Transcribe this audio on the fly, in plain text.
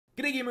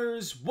G'day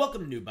gamers,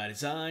 welcome to New by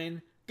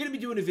Design. Gonna be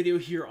doing a video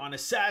here on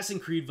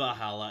Assassin's Creed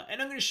Valhalla, and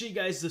I'm gonna show you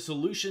guys the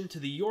solution to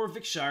the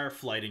Eurvicscire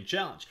Flyting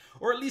challenge.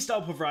 Or at least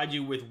I'll provide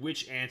you with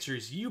which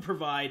answers you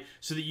provide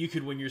so that you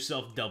can win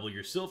yourself double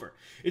your silver.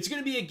 It's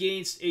gonna be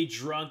against a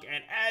drunk,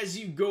 and as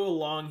you go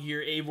along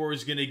here, Eivor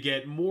is gonna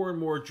get more and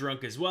more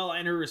drunk as well,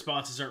 and her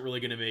responses aren't really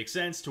gonna make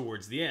sense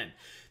towards the end.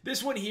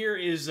 This one here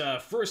is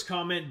first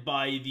comment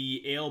by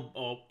the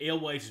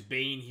Alewife's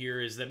Bane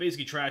here is that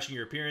basically trashing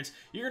your appearance.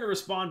 You're going to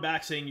respond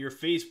back saying your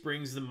face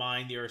brings to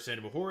mind the arsenal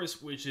of a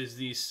horse, which is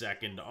the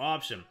second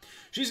option.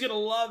 She's going to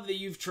love that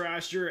you've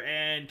trashed her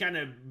and kind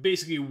of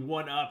basically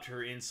one-upped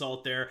her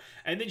insult there.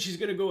 And then she's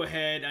going to go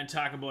ahead and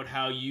talk about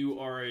how you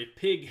are a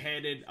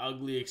pig-headed,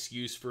 ugly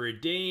excuse for a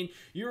Dane.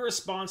 Your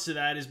response to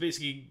that is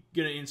basically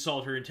going to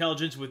insult her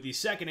intelligence with the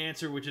second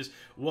answer, which is,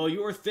 well,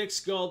 you're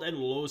thick-skulled and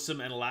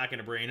loathsome and lacking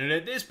a brain. And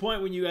at this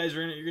point when you guys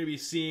are in it, you're going to be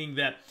seeing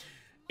that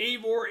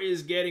Eivor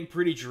is getting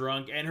pretty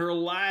drunk, and her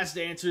last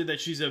answer that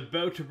she's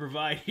about to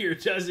provide here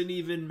doesn't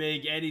even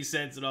make any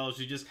sense at all.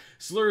 She just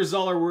slurs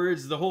all her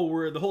words. The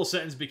whole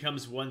sentence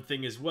becomes one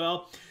thing as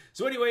well.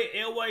 So anyway,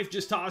 Alewife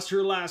just tossed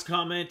her last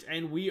comment,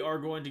 and we are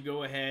going to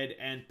go ahead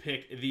and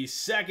pick the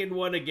second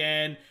one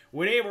again.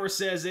 When Eivor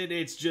says it,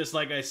 it's just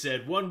like I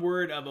said, one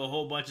word of a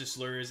whole bunch of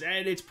slurs,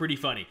 and it's pretty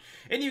funny.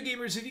 And you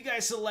gamers, if you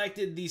guys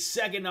selected the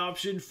second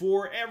option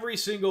for every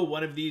single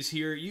one of these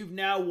here, you've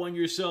now won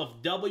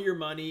yourself double your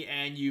money,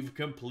 and you've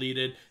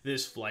completed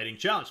this flighting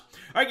challenge.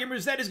 Alright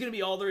gamers, that is going to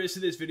be all there is to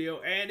this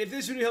video, and if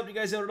this video helped you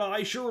guys out at all,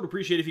 I sure would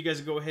appreciate it if you guys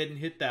would go ahead and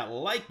hit that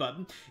like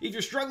button. If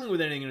you're struggling with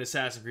anything in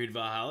Assassin's Creed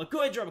Valhalla, go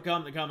ahead and drop a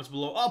comment in the comments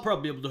below. I'll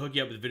probably be able to hook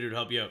you up with a video to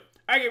help you out.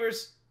 Alright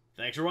gamers,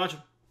 thanks for watching.